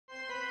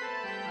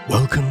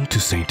Welcome to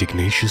St.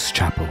 Ignatius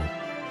Chapel.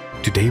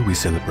 Today we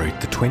celebrate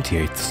the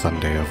 28th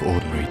Sunday of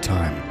Ordinary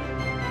Time.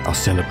 Our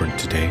celebrant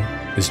today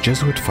is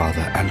Jesuit Fr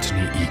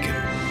Anthony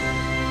Egan.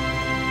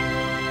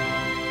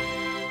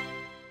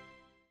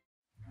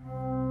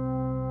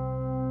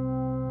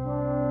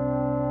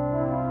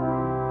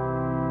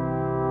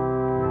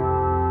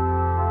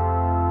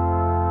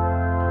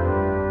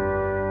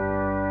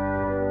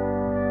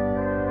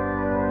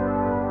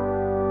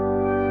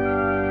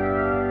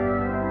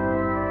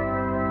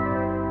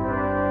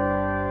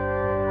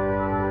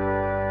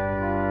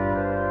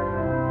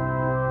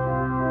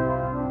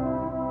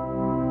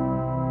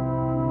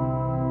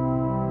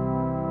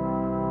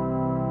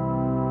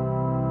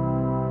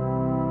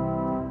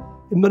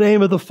 In the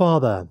name of the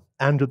Father,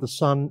 and of the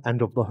Son,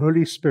 and of the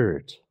Holy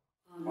Spirit.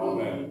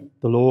 Amen.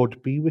 The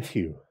Lord be with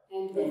you.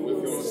 And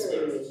with your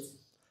spirit.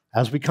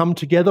 As we come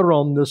together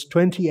on this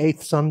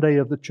 28th Sunday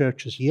of the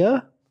Church's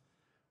year,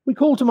 we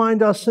call to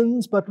mind our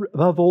sins, but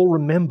above all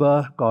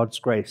remember God's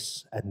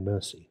grace and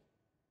mercy.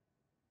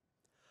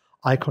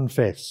 I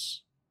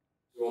confess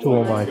to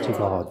Almighty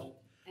God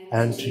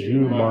and to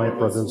you, my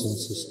brothers and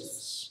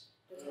sisters,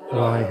 that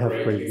I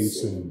have greatly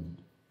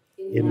sinned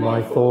in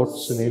my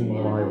thoughts and in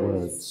my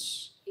words,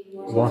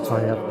 what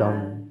I have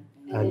done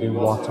and in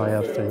what I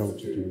have failed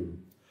to do,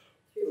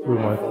 through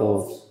my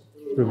fault,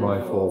 through my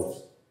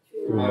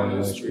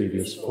most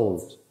grievous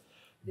fault.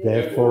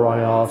 Therefore I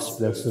ask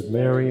Blessed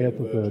Mary,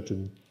 ever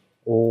Virgin,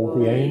 all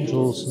the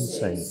angels and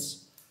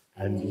saints,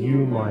 and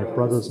you, my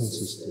brothers and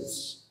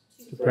sisters,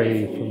 to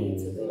pray for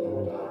me.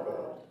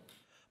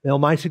 May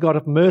Almighty God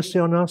have mercy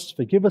on us,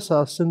 forgive us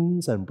our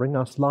sins, and bring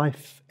us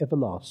life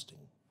everlasting.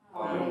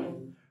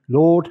 Amen.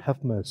 Lord,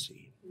 have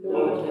mercy.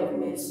 Lord, have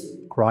mercy.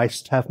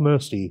 Christ, have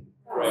mercy.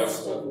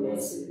 Christ, have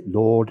mercy.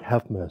 Lord,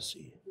 have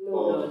mercy.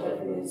 Lord,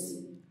 have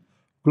mercy.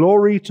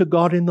 Glory to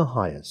God in the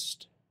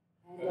highest,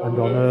 and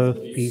on earth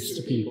peace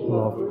to people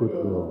of good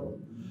will.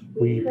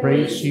 We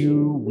praise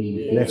you,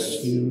 we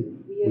bless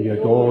you, we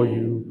adore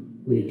you,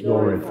 we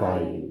glorify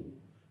you.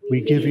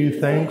 We give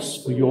you thanks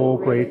for your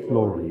great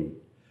glory,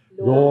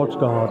 Lord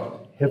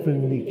God,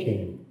 heavenly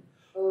King,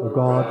 O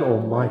God,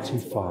 almighty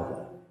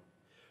Father,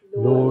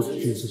 Lord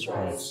Jesus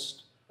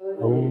Christ,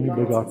 only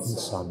begotten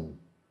Son,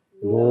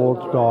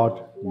 Lord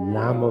God,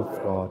 Lamb of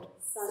God,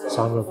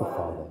 Son of the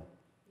Father.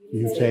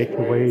 You take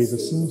away the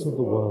sins of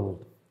the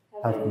world,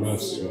 have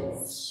mercy on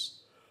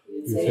us.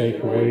 You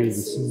take away the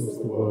sins of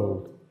the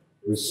world,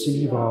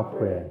 receive our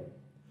prayer.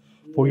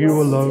 For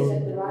you alone,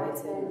 at the right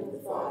hand of the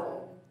Father,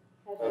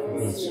 have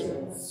mercy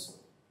on us.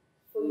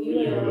 For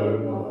you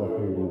alone are the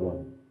Holy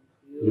One.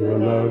 You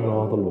alone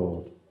are the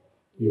Lord.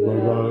 You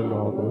alone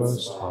are the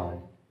Most High,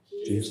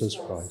 Jesus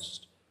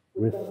Christ,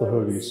 with the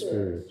Holy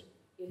Spirit,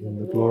 in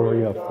the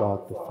glory of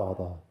God the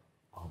Father.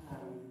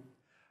 Amen.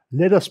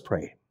 Let us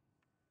pray.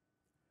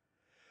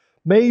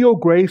 May your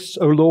grace,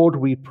 O Lord,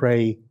 we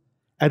pray,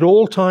 at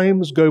all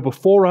times go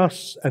before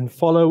us and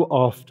follow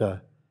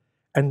after,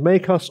 and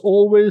make us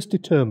always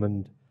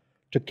determined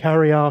to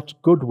carry out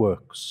good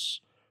works,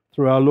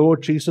 through our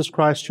Lord Jesus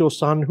Christ, your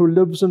Son, who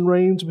lives and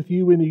reigns with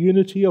you in the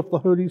unity of the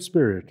Holy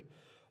Spirit,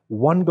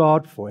 one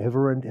God, for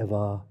ever and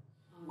ever.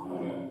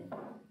 Amen.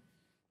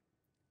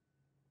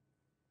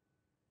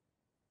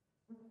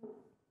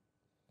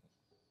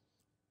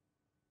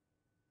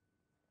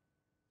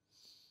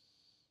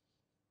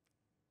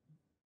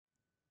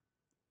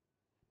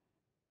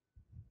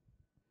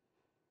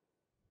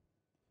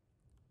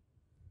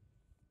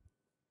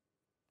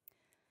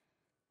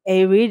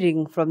 A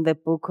reading from the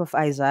book of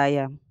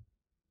Isaiah.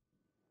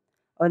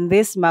 On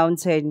this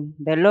mountain,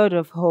 the Lord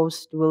of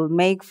hosts will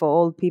make for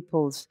all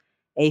peoples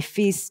a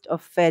feast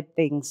of fat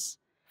things,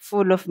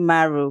 full of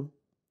marrow,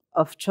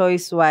 of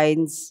choice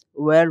wines,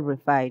 well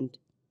refined.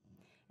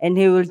 And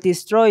he will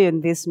destroy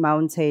on this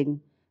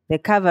mountain the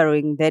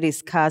covering that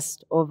is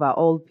cast over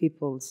all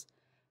peoples,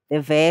 the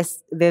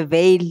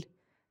veil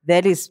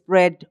that is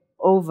spread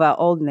over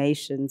all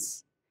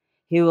nations.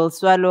 He will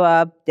swallow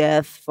up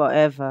death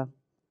forever,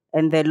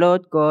 and the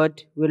Lord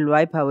God will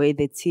wipe away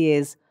the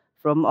tears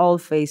from all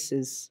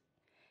faces,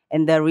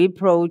 and the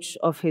reproach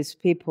of his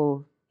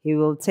people he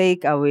will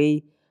take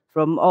away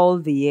from all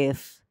the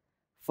earth,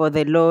 for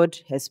the Lord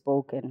has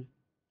spoken.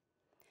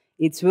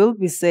 It will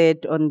be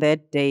said on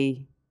that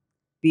day,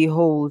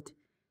 behold,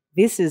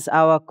 this is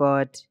our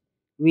God.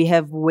 We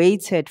have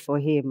waited for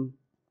him,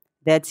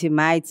 that he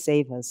might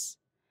save us.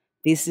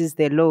 This is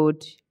the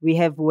Lord. We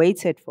have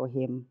waited for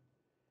him.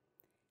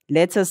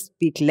 Let us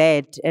be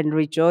glad and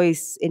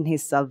rejoice in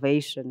his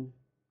salvation,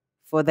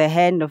 for the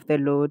hand of the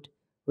Lord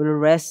will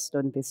rest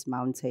on this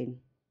mountain.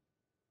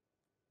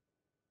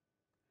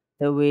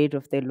 The word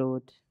of the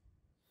Lord.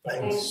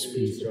 Thanks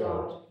be to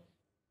God.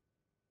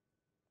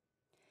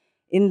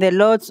 In the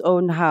Lord's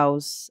own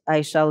house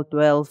I shall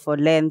dwell for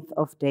length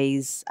of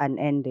days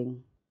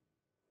unending.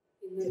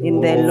 In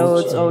the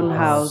Lord's own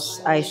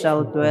house I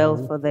shall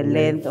dwell for the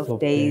length of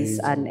days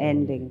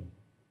unending.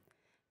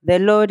 The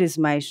Lord is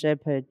my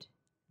shepherd,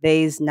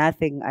 there is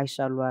nothing I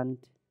shall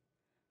want.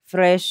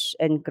 Fresh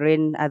and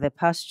green are the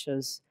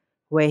pastures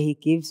where he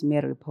gives me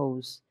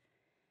repose.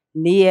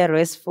 Near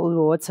restful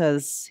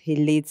waters he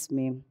leads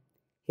me.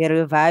 He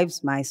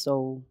revives my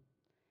soul.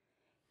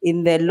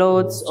 In the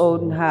Lord's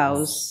own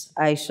house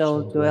I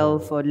shall dwell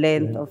for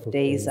length of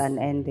days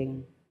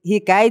unending. He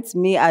guides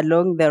me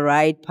along the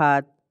right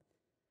path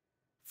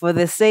for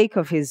the sake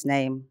of his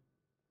name.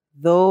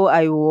 Though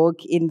I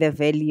walk in the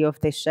valley of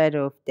the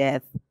shadow of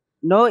death,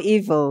 no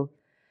evil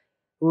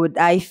would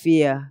I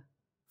fear,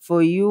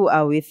 for you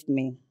are with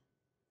me.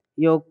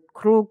 Your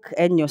crook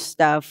and your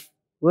staff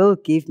will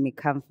give me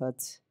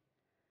comfort.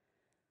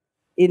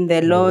 In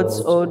the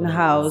Lord's own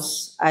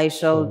house I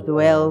shall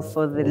dwell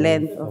for the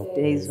length of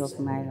days of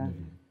my life.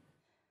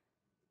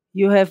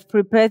 You have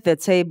prepared the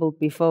table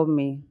before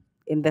me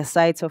in the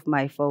sight of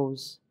my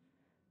foes.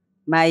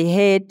 My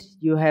head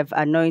you have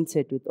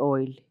anointed with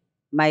oil.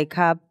 My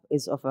cup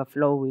is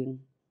overflowing.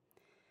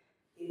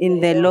 In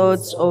the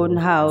Lord's own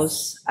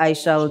house I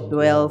shall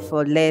dwell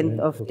for length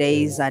of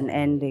days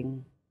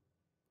unending.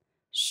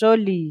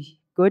 Surely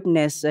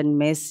goodness and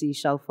mercy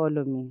shall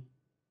follow me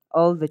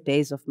all the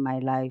days of my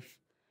life.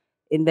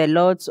 In the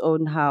Lord's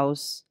own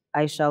house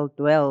I shall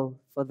dwell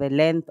for the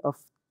length of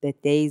the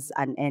days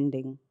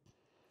unending.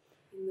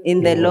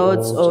 In the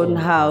Lord's own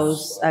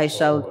house I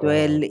shall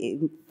dwell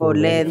for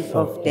length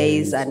of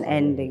days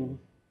unending.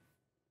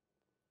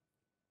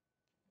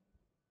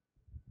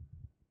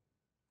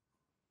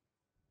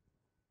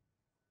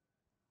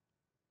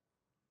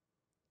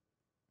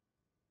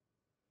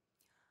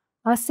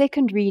 Our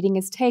second reading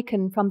is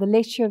taken from the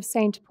letter of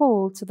St.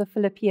 Paul to the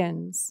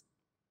Philippians.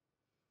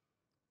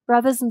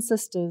 Brothers and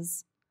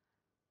sisters,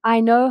 I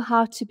know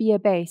how to be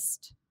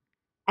abased,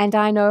 and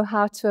I know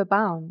how to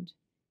abound.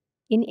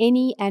 In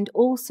any and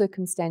all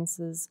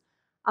circumstances,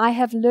 I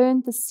have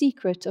learned the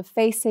secret of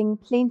facing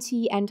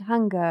plenty and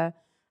hunger,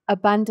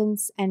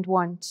 abundance and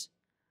want.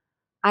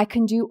 I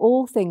can do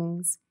all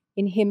things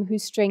in him who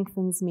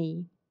strengthens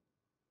me.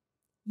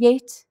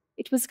 Yet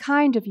it was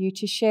kind of you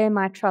to share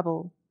my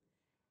trouble,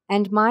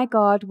 and my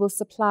God will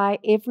supply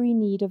every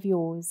need of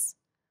yours,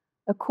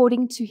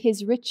 according to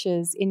his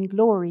riches in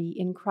glory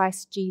in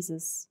Christ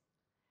Jesus.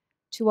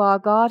 To our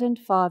God and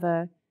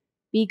Father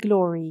be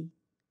glory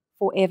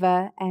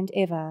forever and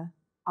ever.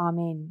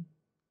 Amen.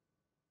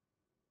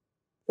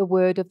 The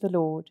word of the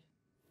Lord.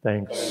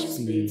 Thanks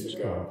be to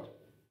God.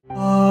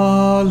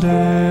 Alleluia,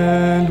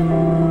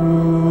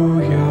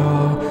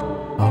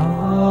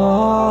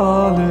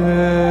 Alleluia,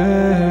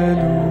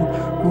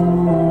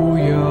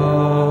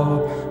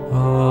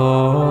 Alleluia.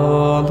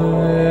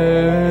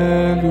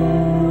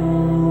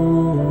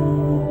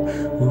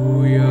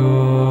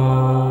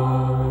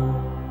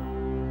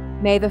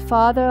 May the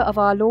Father of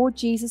our Lord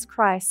Jesus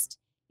Christ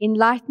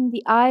enlighten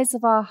the eyes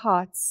of our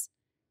hearts,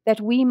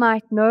 that we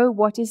might know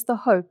what is the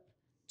hope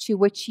to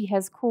which he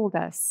has called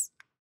us.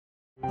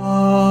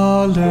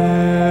 Alleluia,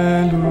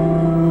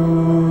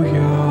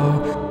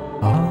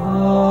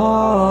 Alleluia,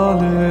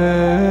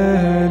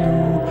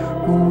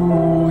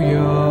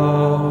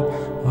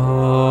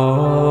 Alleluia.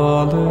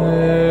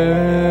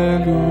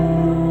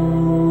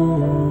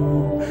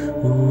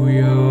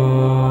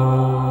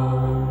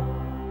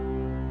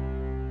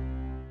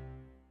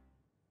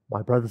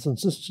 My brothers and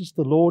sisters,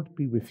 the Lord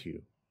be with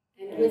you.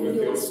 And with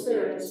your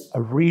spirit.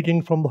 A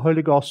reading from the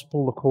Holy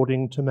Gospel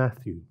according to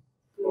Matthew.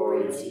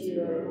 Glory to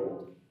you, O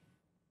Lord.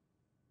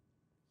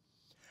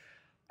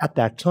 At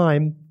that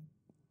time,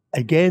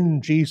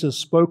 again Jesus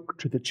spoke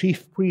to the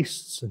chief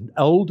priests and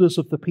elders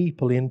of the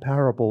people in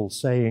parables,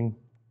 saying,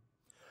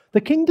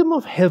 "The kingdom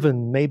of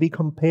heaven may be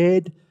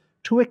compared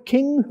to a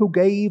king who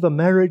gave a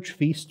marriage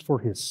feast for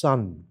his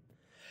son,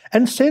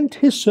 and sent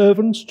his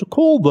servants to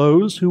call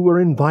those who were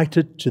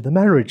invited to the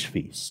marriage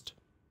feast.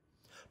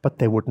 But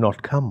they would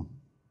not come.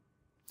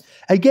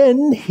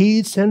 Again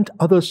he sent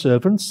other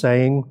servants,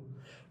 saying,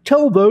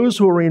 'Tell those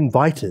who are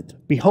invited,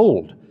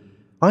 behold,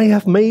 I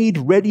have made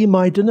ready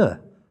my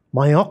dinner.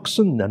 My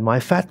oxen and my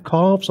fat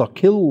calves are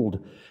killed,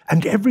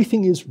 and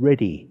everything is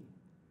ready.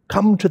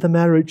 Come to the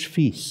marriage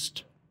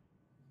feast.'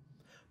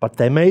 But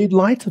they made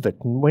light of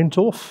it and went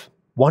off,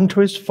 one to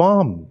his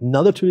farm,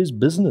 another to his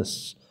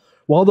business,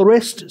 while the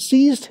rest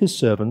seized his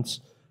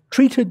servants,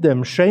 treated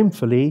them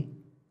shamefully,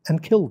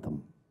 and killed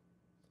them.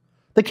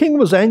 The king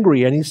was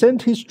angry, and he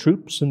sent his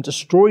troops and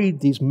destroyed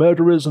these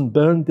murderers and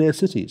burned their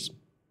cities.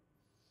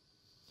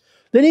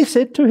 Then he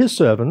said to his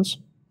servants,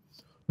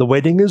 'The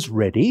wedding is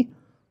ready,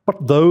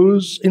 but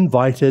those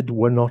invited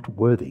were not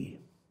worthy.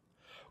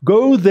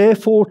 Go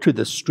therefore to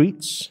the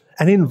streets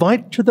and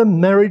invite to the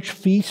marriage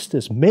feast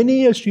as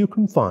many as you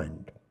can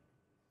find.'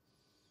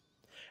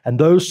 And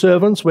those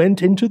servants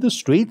went into the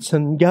streets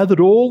and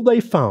gathered all they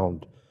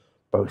found,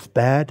 both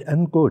bad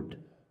and good.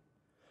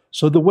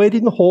 So the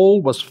wedding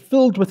hall was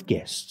filled with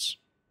guests.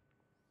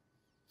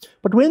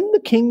 But when the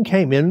king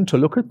came in to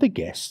look at the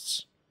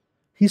guests,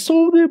 he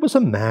saw there was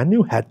a man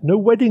who had no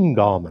wedding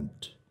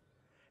garment.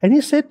 And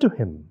he said to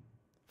him,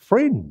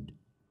 'Friend,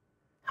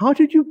 how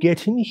did you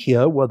get in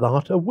here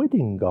without a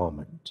wedding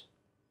garment?'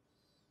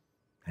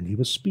 And he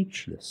was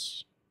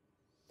speechless.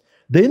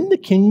 Then the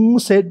king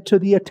said to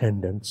the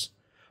attendants,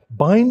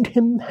 bind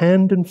him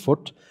hand and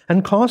foot,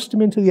 and cast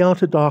him into the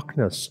outer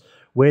darkness,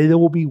 where there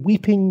will be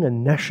weeping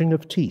and gnashing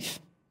of teeth.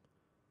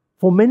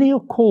 For many are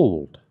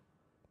called,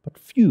 but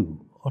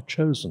few are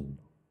chosen.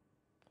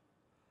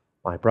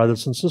 My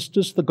brothers and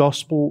sisters, the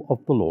gospel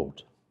of the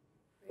Lord.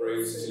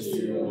 Praise to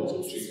you,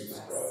 Lord Jesus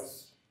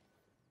Christ.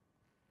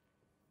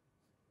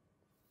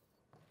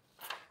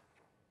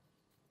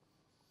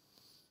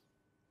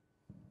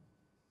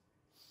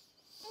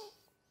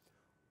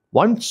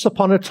 Once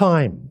upon a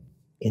time,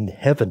 in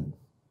heaven,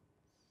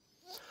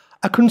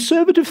 a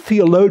conservative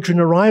theologian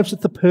arrives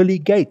at the Pearly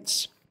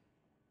Gates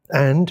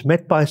and,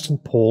 met by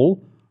St.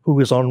 Paul, who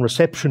is on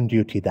reception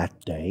duty that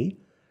day,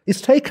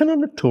 is taken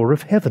on a tour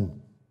of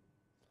heaven.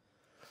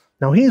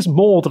 Now he is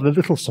more than a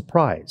little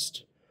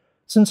surprised,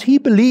 since he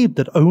believed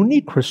that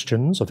only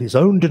Christians of his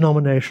own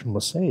denomination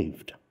were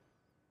saved,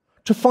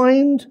 to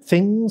find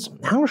things,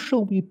 how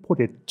shall we put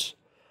it,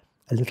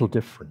 a little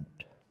different.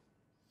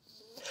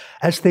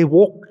 As they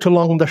walked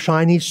along the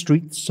shiny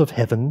streets of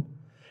heaven,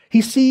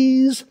 he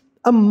sees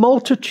a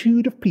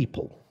multitude of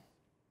people,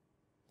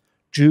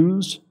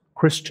 Jews,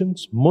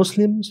 Christians,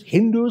 Muslims,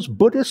 Hindus,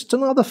 Buddhists,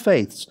 and other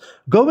faiths,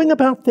 going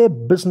about their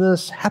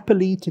business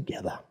happily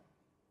together.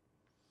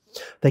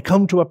 They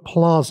come to a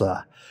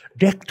plaza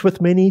decked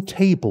with many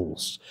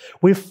tables,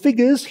 where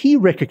figures he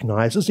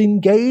recognizes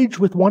engage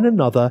with one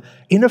another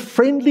in a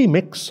friendly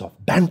mix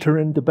of banter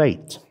and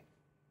debate.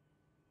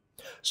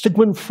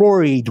 Sigmund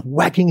Freud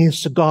wagging his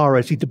cigar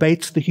as he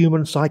debates the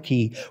human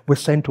psyche with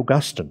St.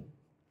 Augustine.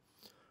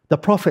 The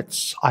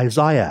prophets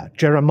Isaiah,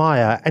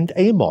 Jeremiah, and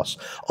Amos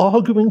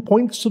arguing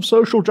points of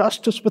social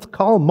justice with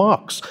Karl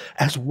Marx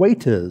as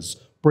waiters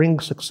bring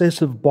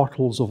successive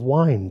bottles of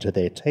wine to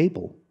their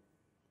table.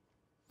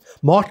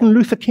 Martin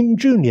Luther King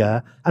Jr.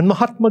 and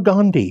Mahatma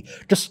Gandhi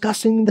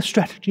discussing the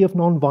strategy of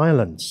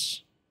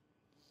nonviolence.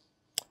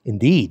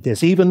 Indeed,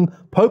 there's even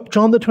Pope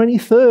John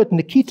XXIII,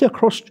 Nikita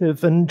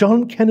Khrushchev, and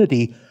John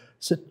Kennedy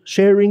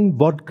sharing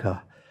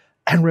vodka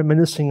and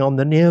reminiscing on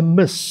the near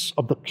miss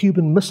of the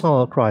Cuban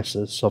Missile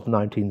Crisis of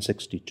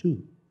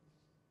 1962.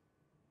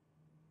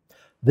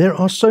 There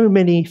are so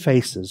many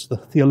faces, the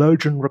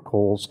theologian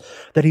recalls,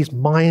 that his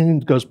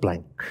mind goes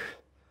blank.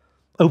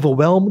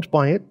 Overwhelmed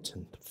by it,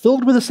 and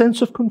filled with a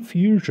sense of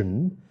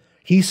confusion,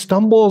 he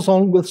stumbles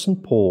on with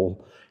St.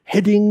 Paul,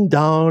 heading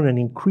down an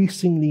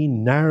increasingly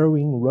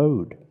narrowing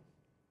road.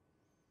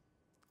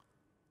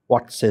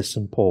 What says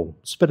St. Paul?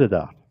 Spit it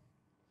out.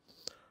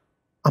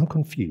 I'm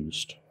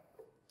confused.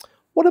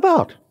 What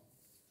about?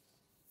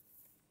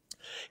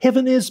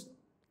 Heaven is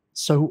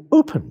so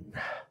open.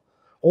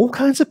 All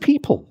kinds of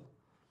people,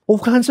 all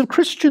kinds of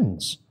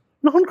Christians,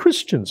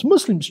 non-Christians,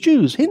 Muslims,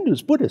 Jews,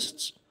 Hindus,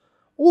 Buddhists,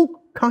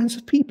 all kinds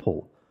of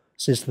people,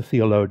 says the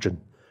theologian,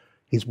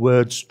 his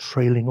words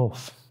trailing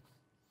off.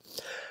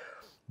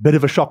 Bit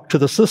of a shock to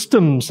the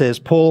system, says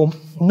Paul.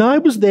 I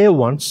was there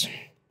once.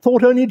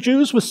 Thought only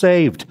Jews were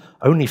saved.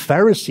 Only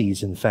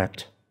Pharisees, in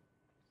fact.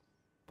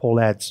 Paul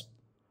adds,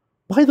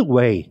 by the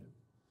way,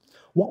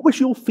 what was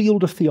your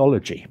field of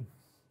theology?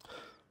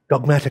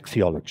 Dogmatic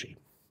theology.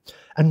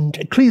 And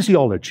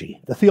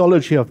ecclesiology, the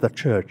theology of the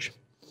church.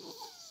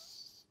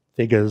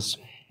 Figures.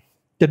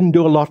 Didn't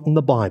do a lot in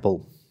the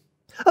Bible.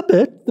 A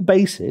bit, the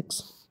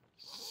basics.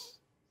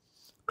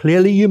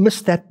 Clearly you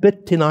missed that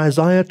bit in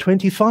Isaiah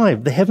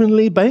 25, the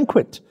heavenly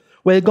banquet,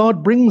 where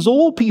God brings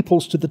all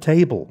peoples to the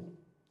table.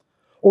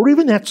 Or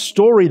even that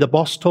story the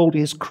boss told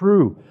his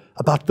crew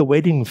about the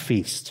wedding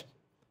feast.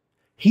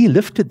 He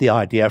lifted the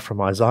idea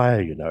from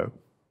Isaiah, you know.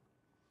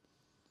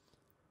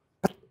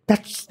 But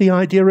that's the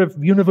idea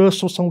of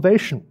universal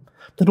salvation,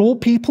 that all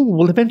people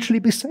will eventually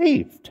be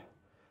saved.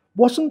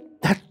 Wasn't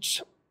that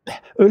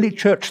early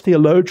church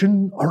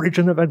theologian,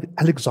 Origen of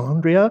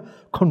Alexandria,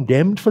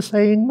 condemned for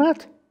saying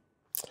that?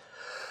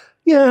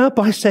 Yeah,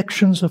 by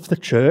sections of the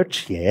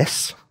church,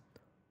 yes.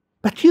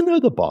 But you know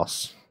the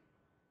boss.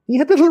 He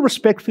had little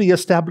respect for the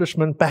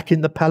establishment back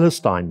in the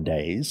Palestine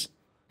days.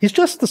 He's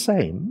just the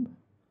same.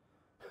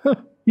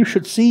 You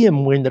should see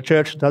him when the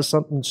church does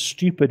something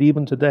stupid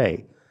even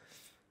today.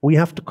 We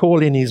have to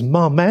call in his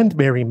mum and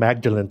Mary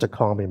Magdalene to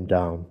calm him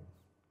down.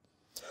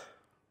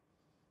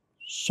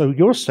 So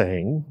you're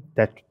saying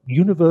that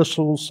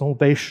universal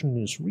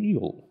salvation is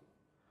real,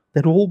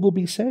 that all will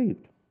be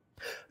saved?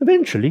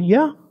 Eventually,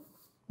 yeah.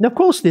 Now, of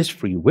course, there's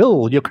free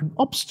will. You can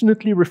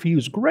obstinately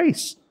refuse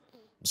grace.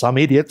 Some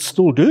idiots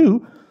still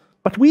do,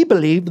 but we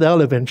believe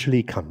they'll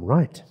eventually come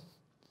right.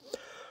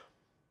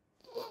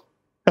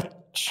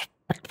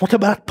 But what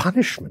about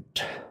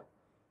punishment?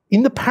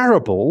 In the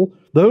parable,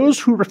 those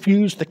who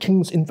refuse the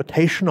king's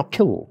invitation are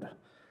killed,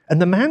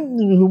 and the man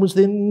who was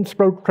then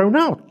thrown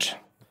out.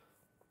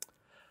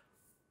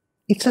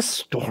 It's a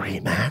story,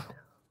 man.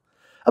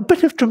 A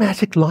bit of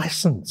dramatic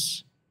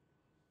license.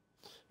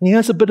 And he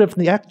has a bit of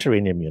the actor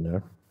in him, you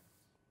know.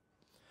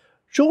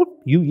 Sure,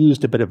 you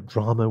used a bit of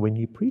drama when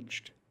you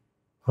preached.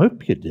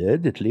 Hope you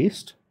did, at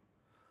least.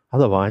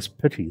 Otherwise,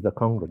 pity the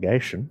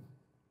congregation.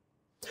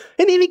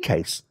 In any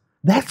case,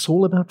 that's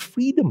all about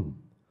freedom.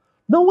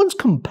 No one's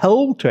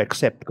compelled to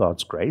accept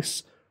God's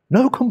grace.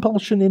 No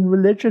compulsion in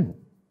religion.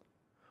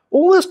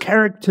 All those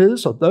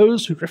characters are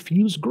those who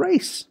refuse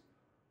grace.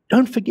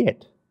 Don't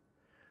forget,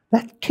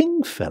 that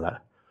king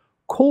fella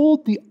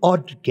called the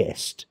odd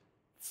guest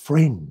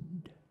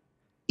friend.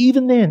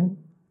 Even then,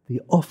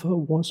 the offer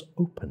was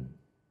open.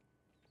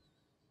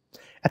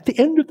 At the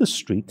end of the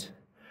street,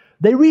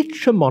 they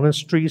reach a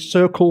monastery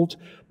circled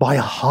by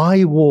a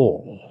high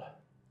wall.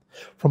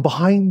 From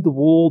behind the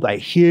wall, they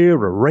hear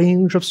a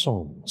range of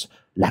songs,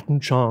 Latin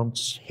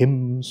chants,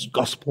 hymns,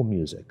 gospel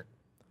music.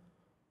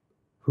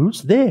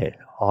 "Who's there?"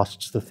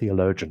 asks the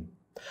theologian.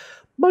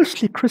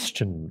 "Mostly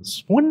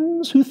Christians,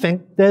 ones who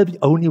think they're the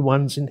only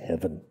ones in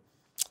heaven.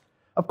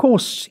 Of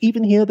course,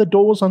 even here the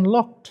door's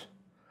unlocked.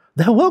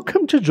 They're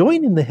welcome to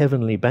join in the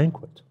heavenly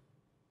banquet."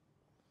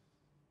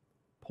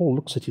 Paul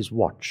looks at his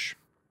watch.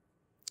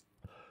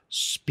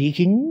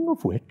 "Speaking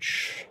of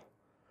which,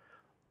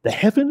 the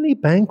heavenly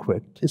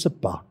banquet is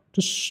about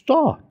to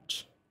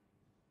start.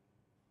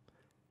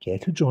 Care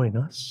to join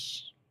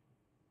us?"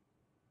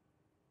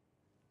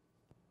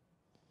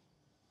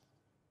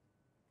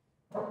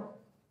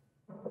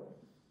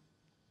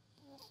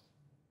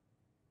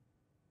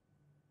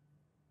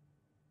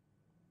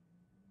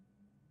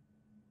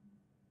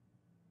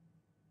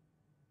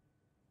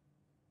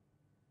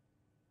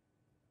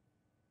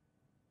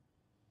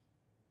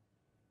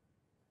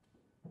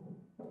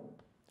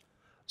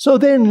 So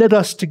then let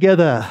us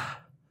together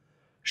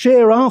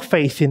share our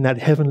faith in that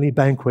heavenly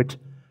banquet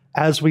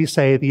as we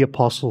say the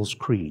Apostles'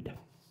 Creed.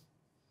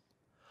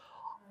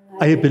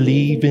 I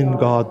believe in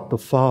God the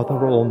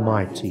Father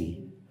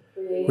Almighty,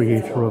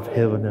 creator of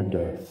heaven and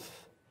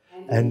earth,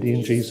 and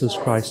in Jesus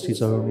Christ,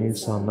 his only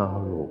Son,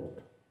 our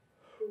Lord,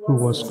 who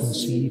was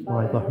conceived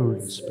by the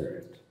Holy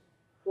Spirit,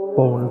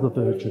 born of the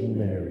Virgin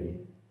Mary,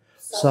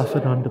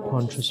 suffered under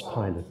Pontius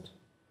Pilate,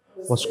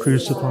 was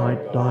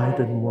crucified, died,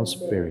 and was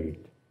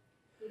buried.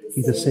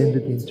 He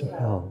descended into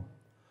hell.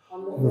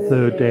 On the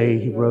third day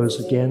he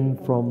rose again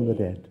from the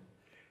dead.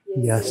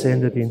 He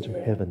ascended into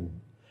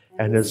heaven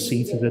and is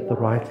seated at the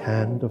right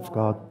hand of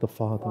God the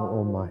Father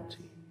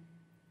Almighty.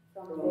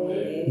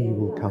 He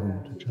will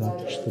come to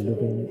judge the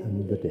living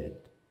and the dead.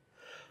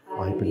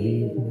 I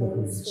believe in the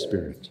Holy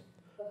Spirit,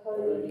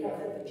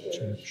 the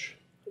Church,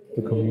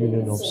 the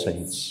communion of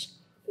saints,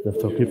 the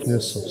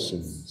forgiveness of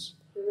sins,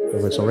 the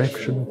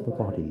resurrection of the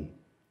body,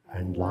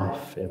 and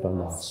life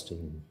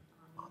everlasting.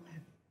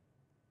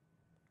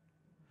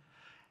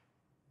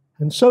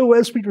 And so,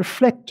 as we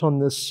reflect on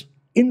this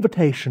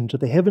invitation to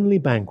the heavenly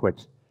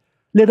banquet,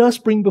 let us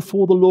bring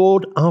before the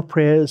Lord our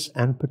prayers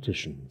and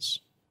petitions.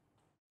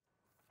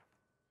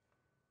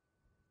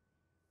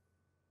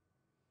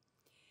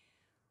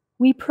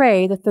 We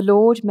pray that the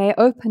Lord may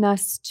open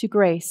us to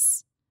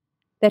grace,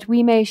 that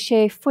we may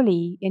share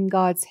fully in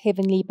God's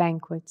heavenly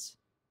banquet.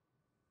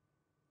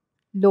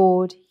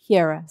 Lord,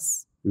 hear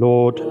us.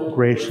 Lord,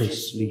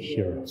 graciously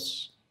hear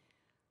us.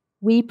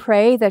 We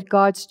pray that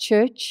God's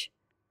church,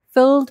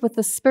 filled with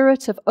the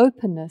spirit of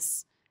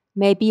openness,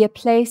 may be a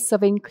place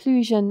of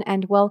inclusion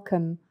and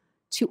welcome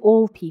to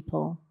all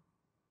people.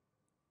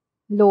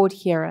 Lord,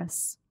 hear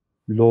us.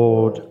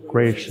 Lord,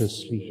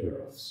 graciously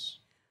hear us.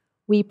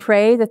 We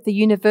pray that the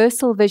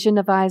universal vision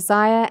of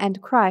Isaiah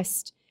and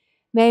Christ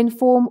may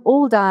inform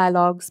all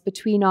dialogues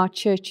between our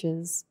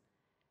churches,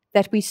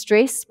 that we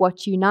stress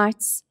what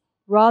unites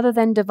rather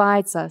than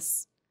divides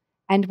us,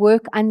 and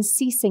work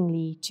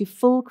unceasingly to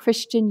full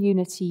Christian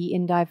unity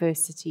in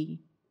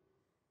diversity.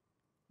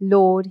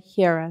 Lord,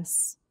 hear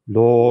us.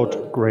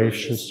 Lord,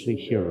 graciously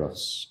hear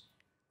us.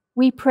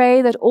 We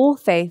pray that all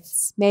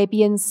faiths may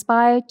be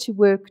inspired to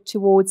work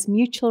towards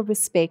mutual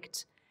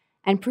respect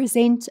and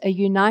present a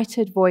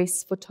united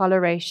voice for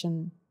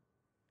toleration.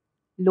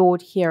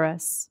 Lord, hear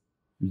us.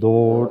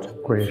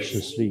 Lord,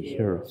 graciously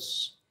hear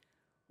us.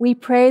 We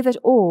pray that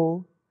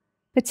all,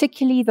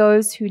 particularly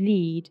those who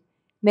lead,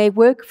 may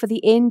work for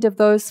the end of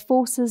those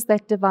forces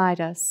that divide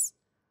us: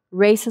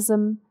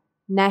 racism,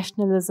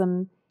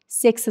 nationalism,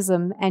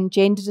 sexism, and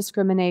gender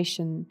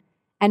discrimination,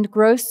 and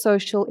gross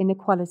social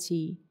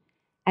inequality,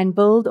 and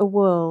build a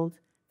world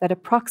that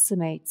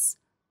approximates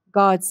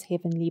God's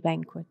heavenly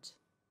banquet.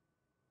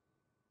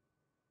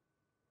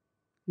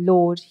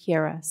 Lord,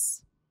 hear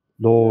us.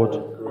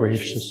 Lord,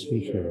 graciously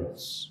hear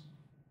us.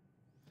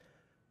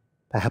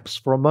 Perhaps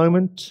for a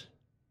moment,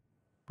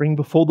 bring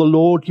before the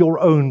Lord your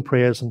own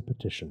prayers and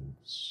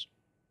petitions.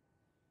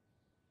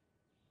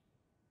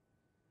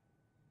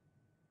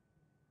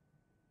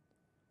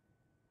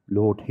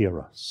 Lord, hear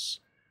us.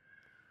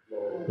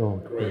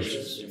 Lord,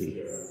 graciously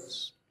hear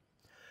us.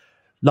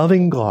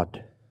 Loving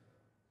God,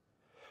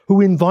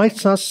 who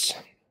invites us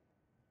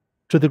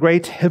to the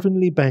great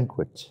heavenly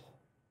banquet,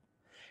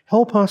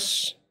 help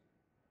us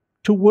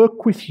to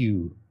work with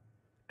you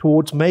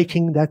towards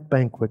making that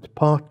banquet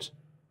part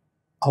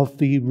of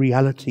the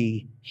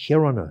reality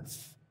here on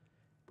earth.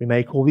 We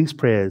make all these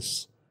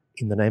prayers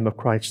in the name of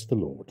Christ the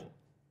Lord.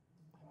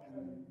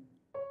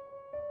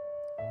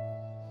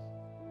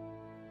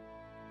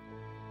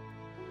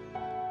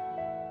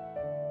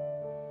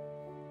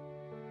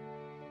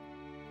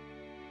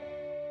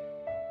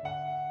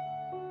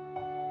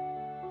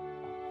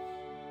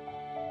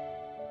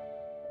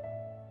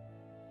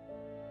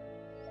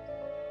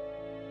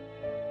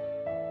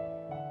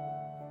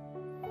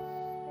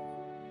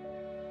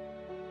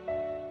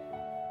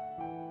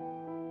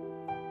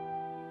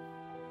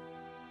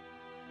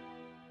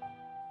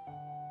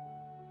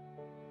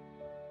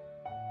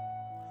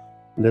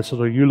 Blessed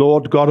are you,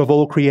 Lord, God of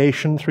all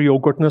creation. Through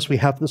your goodness we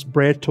have this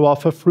bread to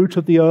offer, fruit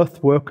of the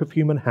earth, work of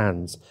human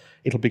hands.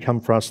 It'll become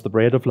for us the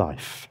bread of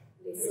life.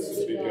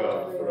 Blessed be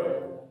God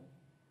forever.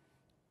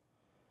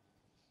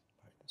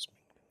 By this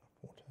mingling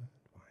of water and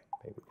wine,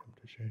 may we come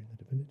to share in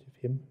the divinity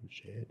of him who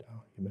shared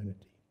our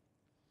humanity.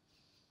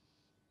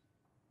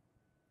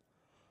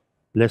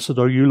 Blessed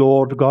are you,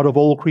 Lord, God of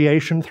all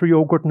creation. Through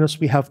your goodness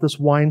we have this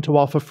wine to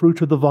offer,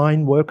 fruit of the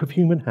vine, work of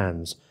human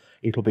hands.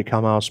 It'll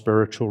become our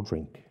spiritual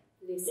drink.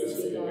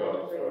 Blessed be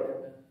God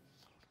forever.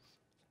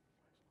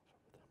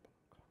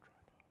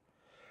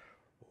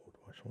 Lord,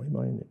 wash away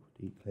my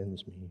iniquity,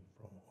 cleanse me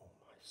from all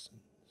my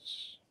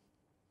sins.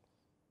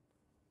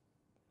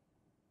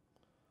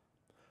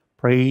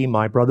 Pray,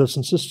 my brothers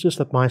and sisters,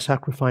 that my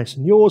sacrifice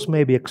and yours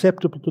may be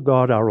acceptable to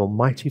God, our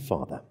Almighty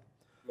Father.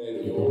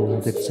 May the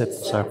Lord accept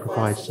the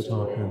sacrifice at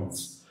our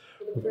hands,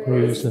 for the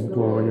praise and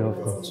glory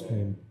of God's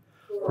name,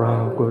 for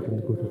our good and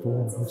the good of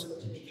all His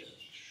holy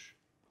church.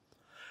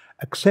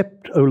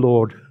 Accept, O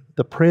Lord,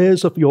 the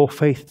prayers of your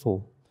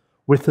faithful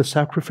with the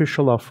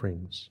sacrificial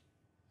offerings,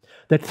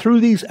 that through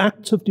these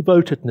acts of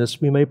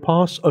devotedness we may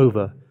pass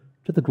over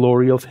to the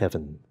glory of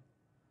heaven.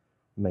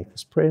 Make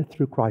this prayer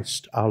through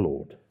Christ our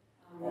Lord.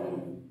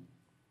 Amen.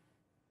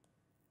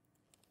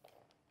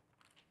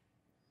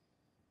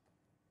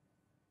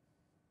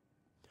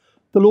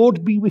 The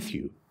Lord be with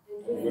you.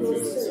 And with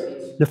your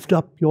spirit, Lift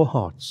up your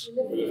hearts.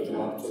 lift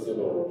them up to the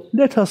Lord.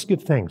 Let us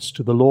give thanks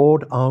to the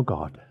Lord our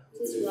God.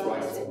 It is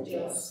right and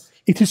just.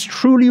 It is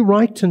truly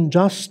right and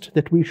just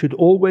that we should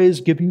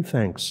always give you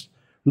thanks,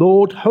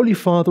 Lord, Holy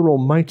Father,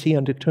 Almighty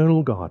and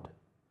eternal God.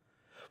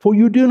 For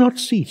you do not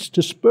cease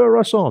to spur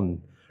us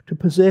on to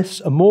possess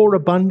a more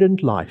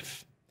abundant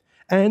life,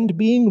 and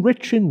being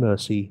rich in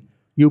mercy,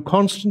 you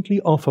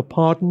constantly offer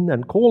pardon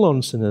and call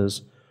on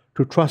sinners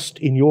to trust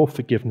in your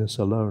forgiveness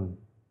alone.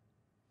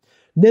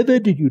 Never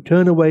did you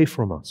turn away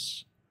from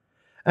us,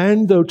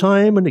 and though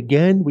time and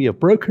again we have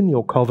broken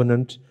your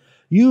covenant,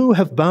 you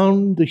have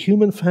bound the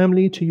human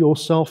family to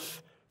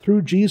yourself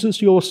through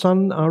Jesus, your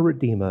Son, our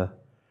Redeemer,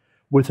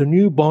 with a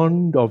new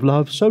bond of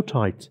love so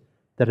tight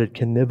that it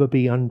can never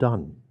be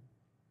undone.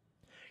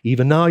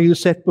 Even now you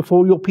set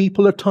before your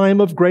people a time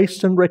of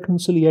grace and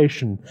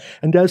reconciliation,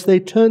 and as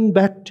they turn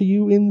back to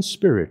you in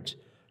spirit,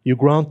 you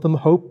grant them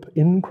hope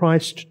in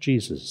Christ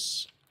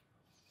Jesus,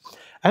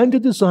 and a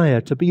desire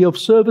to be of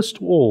service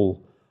to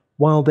all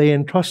while they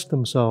entrust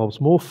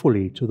themselves more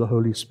fully to the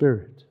Holy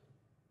Spirit.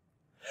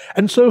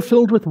 And so,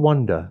 filled with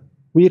wonder,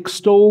 we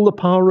extol the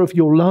power of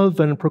your love,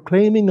 and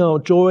proclaiming our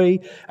joy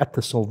at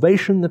the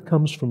salvation that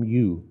comes from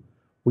you,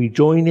 we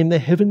join in the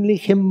heavenly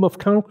hymn of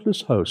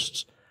countless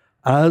hosts,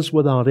 as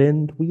without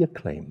end we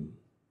acclaim.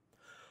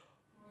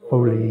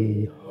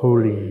 Holy,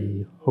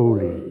 holy,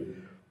 holy,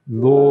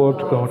 Lord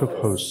God of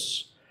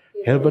hosts,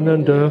 heaven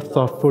and earth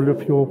are full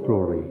of your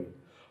glory.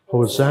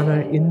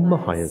 Hosanna in the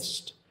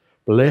highest.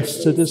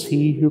 Blessed is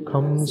he who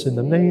comes in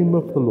the name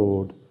of the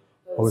Lord.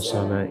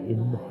 Hosanna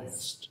in the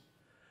highest.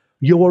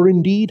 You are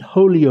indeed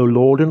holy, O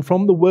Lord, and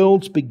from the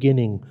world's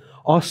beginning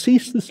are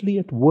ceaselessly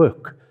at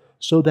work,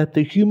 so that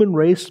the human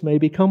race may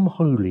become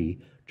holy,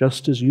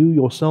 just as you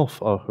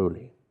yourself are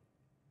holy.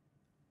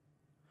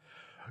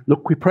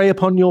 Look, we pray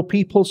upon your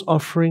people's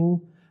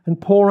offering, and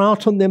pour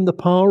out on them the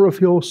power of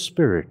your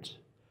Spirit,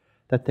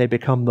 that they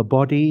become the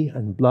body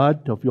and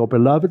blood of your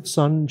beloved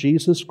Son,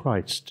 Jesus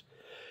Christ,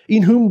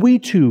 in whom we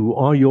too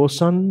are your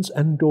sons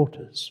and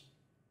daughters.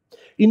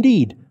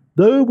 Indeed,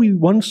 though we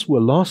once were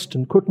lost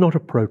and could not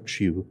approach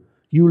you,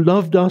 you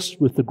loved us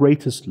with the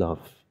greatest love.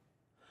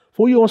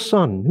 For your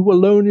Son, who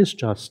alone is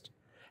just,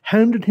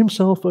 handed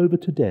himself over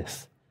to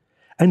death,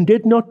 and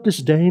did not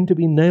disdain to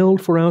be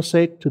nailed for our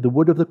sake to the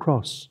wood of the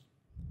cross.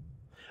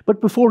 But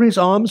before his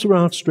arms were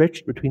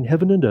outstretched between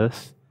heaven and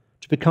earth,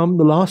 to become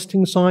the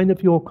lasting sign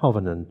of your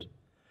covenant,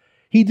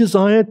 he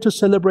desired to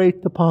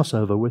celebrate the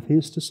Passover with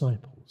his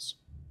disciples.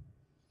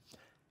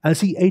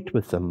 As he ate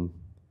with them,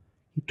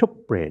 he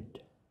took bread,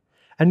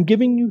 and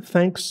giving you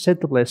thanks, said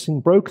the blessing,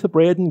 broke the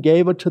bread and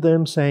gave it to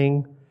them,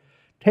 saying,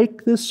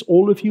 "Take this,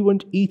 all of you,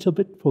 and eat of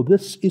it, for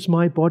this is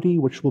my body,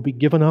 which will be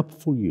given up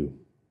for you."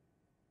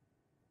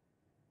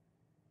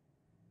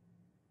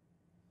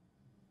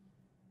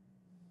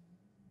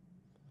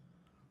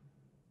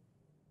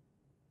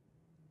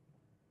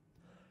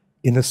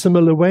 In a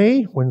similar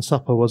way, when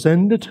supper was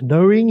ended,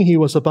 knowing he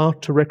was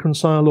about to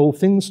reconcile all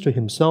things to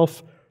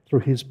himself through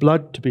his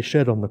blood to be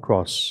shed on the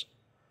cross,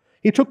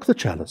 he took the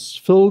chalice,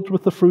 filled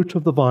with the fruit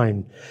of the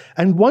vine,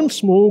 and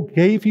once more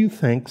gave you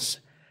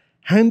thanks,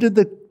 handed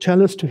the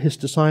chalice to his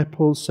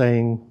disciples,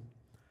 saying,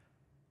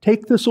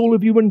 "Take this, all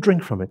of you, and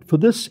drink from it, for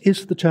this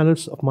is the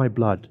chalice of my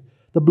blood,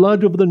 the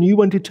blood of the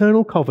new and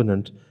eternal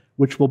covenant,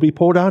 which will be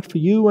poured out for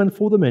you and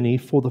for the many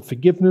for the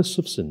forgiveness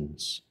of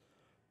sins.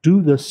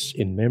 Do this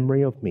in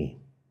memory of me."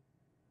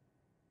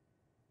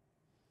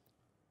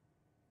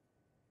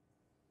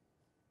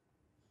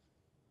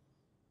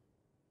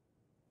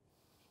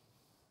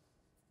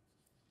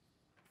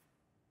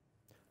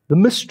 The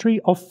mystery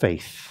of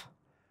faith.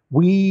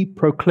 We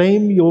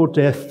proclaim your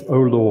death,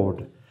 O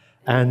Lord,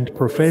 and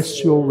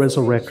profess your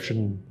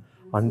resurrection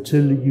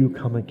until you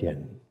come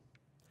again.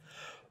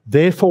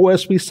 Therefore,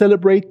 as we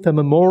celebrate the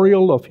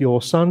memorial of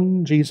your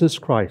Son, Jesus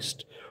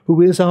Christ,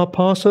 who is our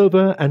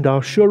Passover and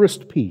our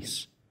surest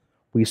peace,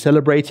 we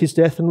celebrate his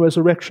death and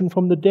resurrection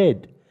from the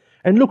dead,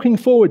 and looking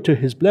forward to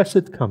his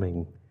blessed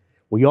coming,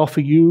 we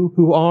offer you,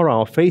 who are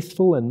our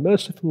faithful and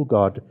merciful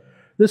God,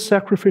 this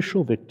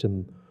sacrificial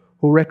victim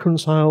who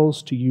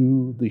reconciles to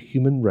you the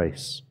human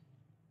race.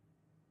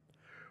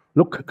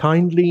 Look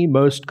kindly,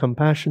 most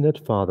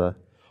compassionate Father,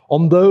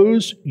 on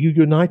those you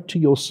unite to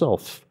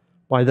yourself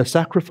by the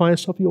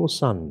sacrifice of your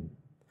Son,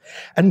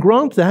 and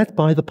grant that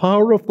by the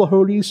power of the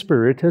Holy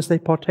Spirit, as they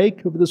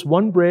partake of this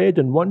one bread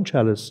and one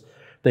chalice,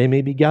 they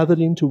may be gathered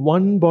into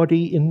one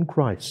body in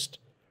Christ,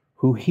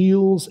 who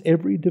heals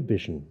every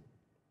division.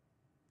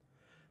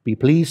 Be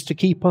pleased to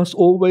keep us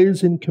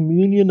always in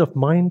communion of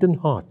mind and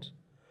heart,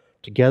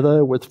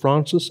 together with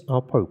Francis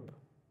our Pope,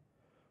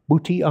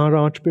 Buti our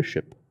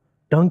Archbishop,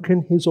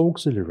 Duncan his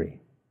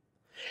auxiliary.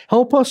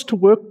 Help us to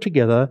work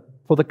together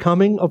for the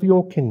coming of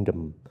your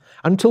kingdom,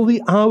 until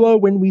the hour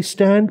when we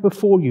stand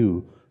before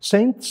you,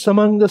 saints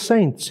among the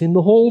saints in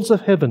the halls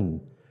of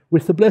heaven,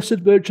 with the Blessed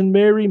Virgin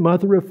Mary,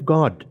 Mother of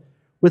God,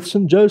 with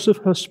St. Joseph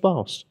her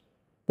spouse,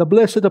 the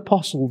blessed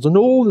apostles and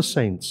all the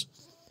saints,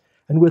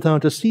 and with our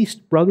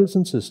deceased brothers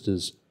and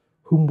sisters,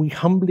 whom we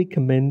humbly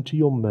commend to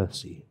your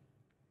mercy.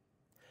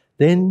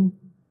 Then,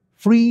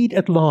 freed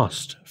at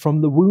last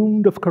from the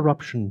wound of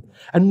corruption,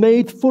 and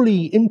made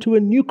fully into a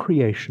new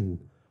creation,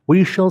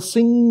 we shall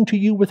sing to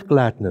you with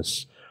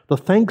gladness the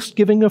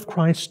thanksgiving of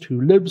Christ, who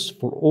lives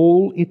for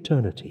all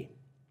eternity.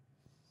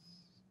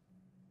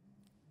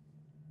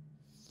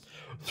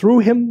 Through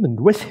him, and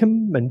with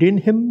him, and in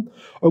him,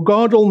 O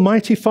God,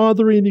 Almighty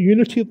Father, in the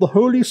unity of the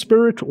Holy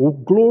Spirit, all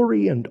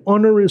glory and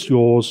honor is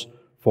yours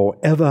for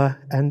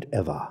ever and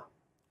ever.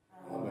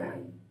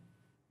 Amen.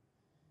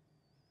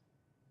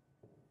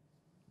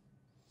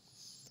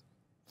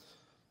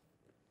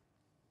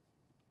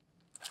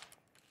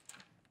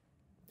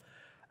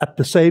 At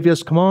the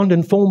Saviour's command,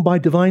 informed by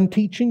divine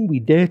teaching, we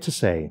dare to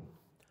say,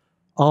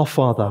 Our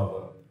Father,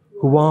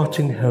 who art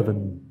in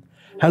heaven,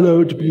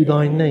 hallowed be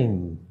thy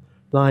name.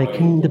 Thy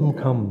kingdom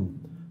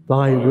come,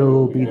 thy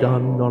will be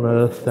done on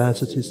earth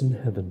as it is in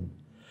heaven.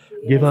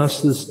 Give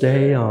us this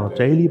day our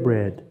daily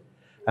bread,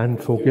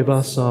 and forgive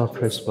us our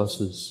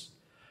trespasses,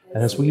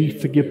 as we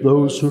forgive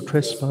those who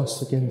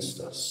trespass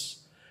against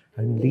us.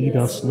 And lead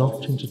us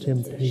not into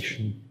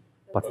temptation,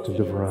 but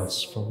deliver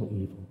us from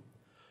evil.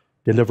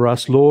 Deliver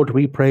us, Lord,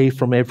 we pray,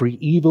 from every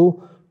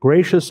evil.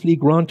 Graciously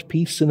grant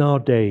peace in our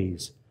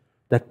days,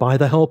 that by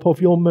the help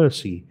of your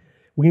mercy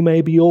we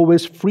may be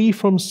always free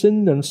from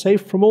sin and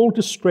safe from all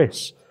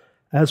distress,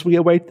 as we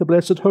await the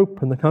blessed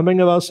hope and the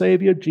coming of our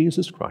Saviour,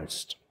 Jesus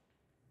Christ.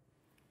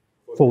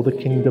 For the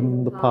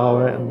kingdom, the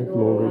power, and the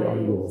glory are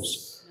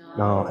yours,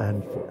 now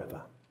and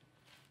forever.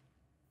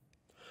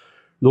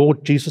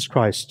 Lord Jesus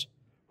Christ,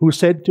 who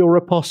said to your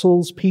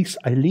apostles, Peace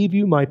I leave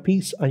you, my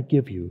peace I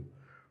give you,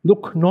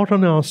 look not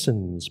on our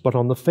sins, but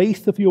on the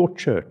faith of your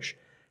church,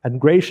 and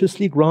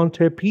graciously grant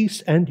her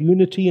peace and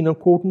unity in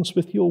accordance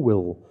with your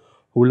will,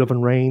 who live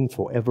and reign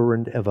for ever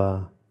and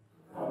ever.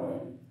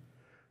 Amen.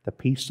 The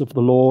peace of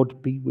the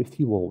Lord be with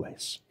you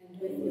always.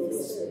 And with your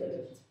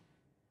spirit.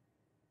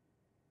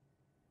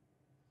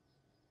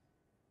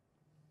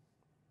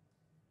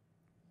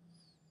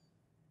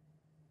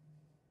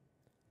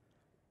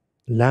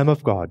 Lamb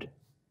of God,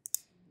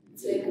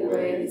 Take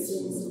away the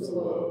sins of the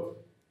world.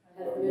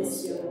 Have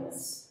mercy on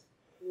us.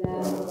 Lamb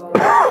of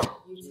God,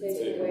 you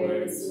take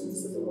away the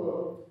sins of the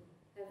world.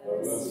 Have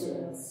mercy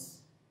on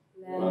us.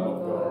 Lamb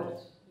of God,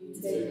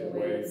 you take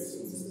away the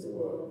sins of the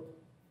world.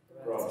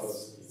 Grant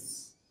us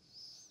peace.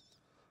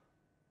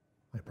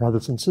 my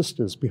brothers and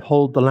sisters,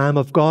 behold the Lamb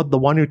of God, the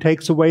one who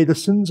takes away the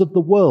sins of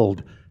the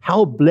world.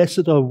 How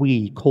blessed are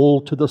we,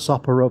 called to the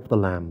supper of the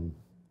Lamb.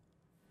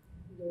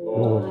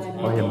 Lord,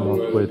 I am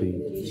not worthy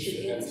that you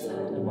should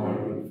enter under my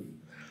roof,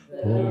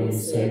 but only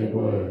say a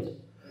word,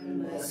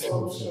 and my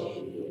soul shall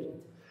be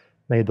healed.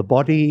 May the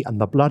body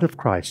and the blood of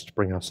Christ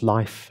bring us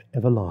life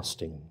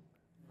everlasting.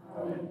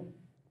 Amen.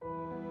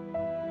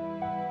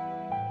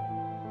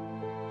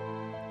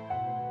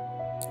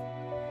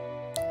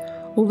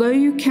 Although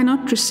you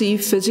cannot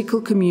receive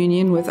physical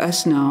communion with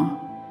us now,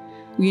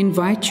 we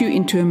invite you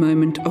into a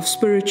moment of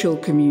spiritual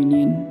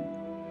communion.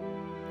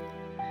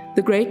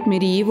 The great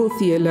medieval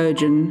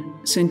theologian,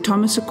 St.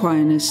 Thomas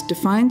Aquinas,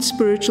 defines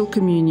spiritual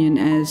communion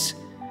as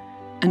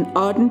an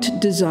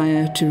ardent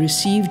desire to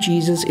receive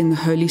Jesus in the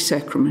Holy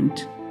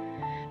Sacrament,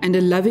 and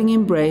a loving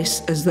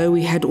embrace as though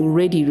we had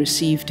already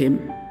received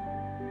him.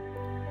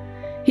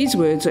 His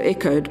words are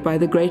echoed by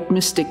the great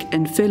mystic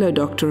and fellow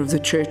doctor of the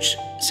Church,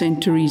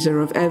 St. Teresa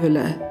of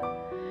Avila,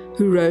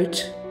 who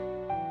wrote,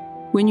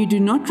 "When you do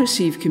not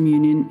receive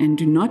communion and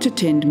do not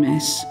attend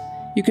Mass,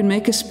 you can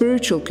make a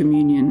spiritual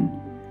communion,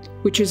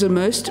 which is a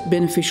most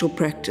beneficial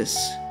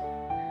practice.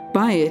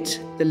 By it,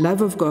 the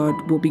love of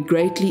God will be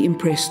greatly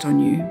impressed on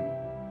you."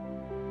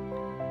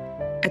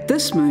 At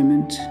this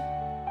moment,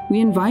 we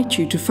invite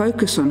you to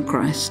focus on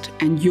Christ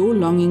and your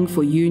longing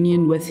for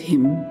union with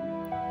Him.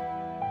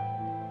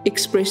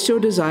 Express your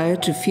desire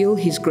to feel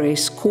His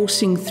grace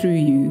coursing through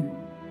you,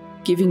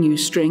 giving you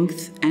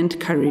strength and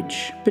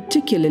courage,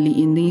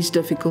 particularly in these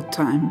difficult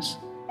times.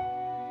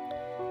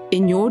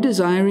 In your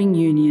desiring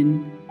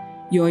union,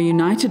 you are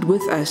united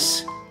with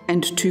us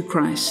and to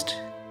Christ.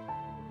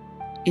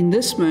 In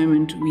this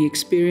moment, we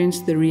experience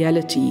the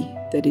reality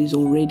that is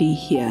already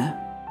here.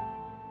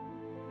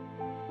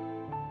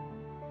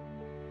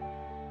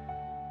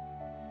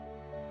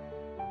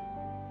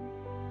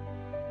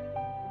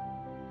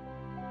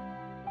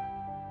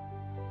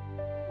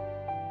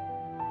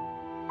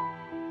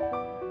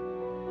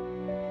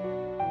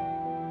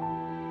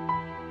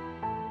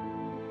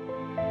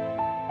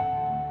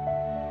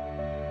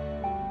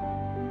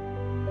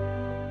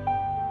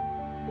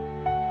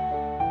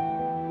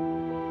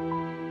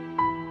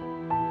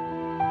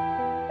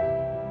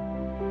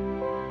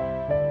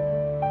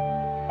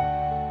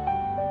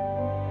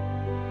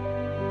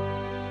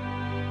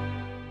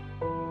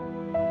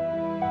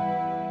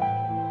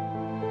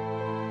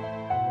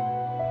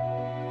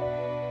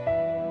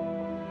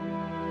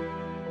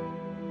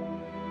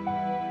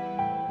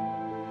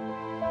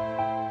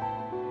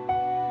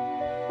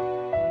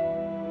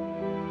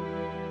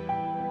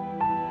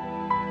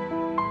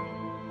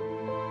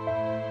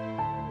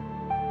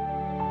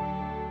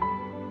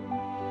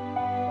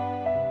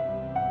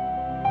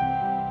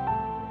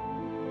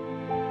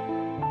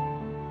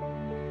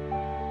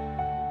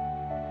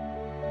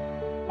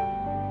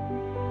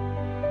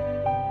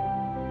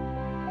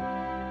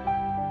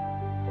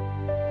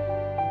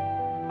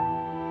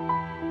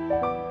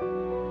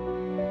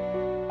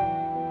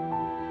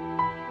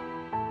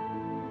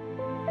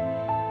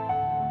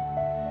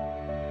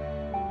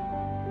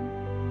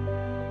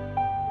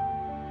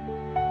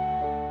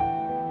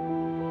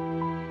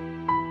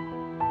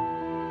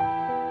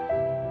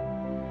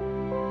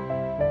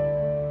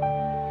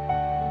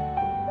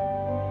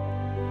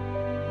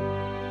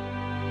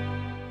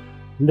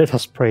 Let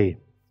us pray.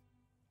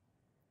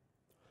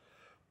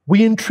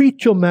 We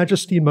entreat your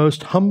majesty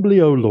most humbly,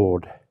 O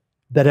Lord,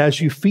 that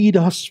as you feed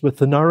us with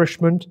the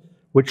nourishment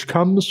which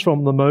comes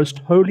from the most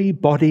holy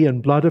body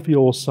and blood of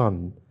your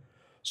Son,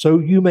 so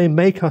you may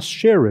make us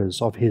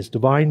sharers of his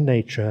divine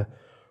nature,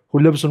 who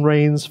lives and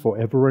reigns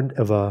forever and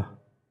ever.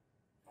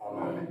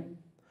 Amen.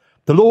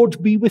 The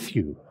Lord be with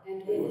you.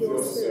 And with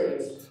your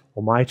spirit.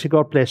 Almighty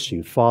God bless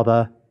you,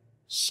 Father,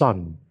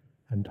 Son,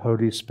 and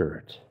Holy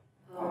Spirit.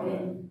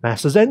 Amen.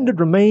 Mass is ended.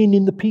 Remain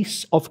in the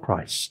peace of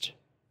Christ.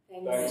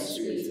 Thanks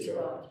be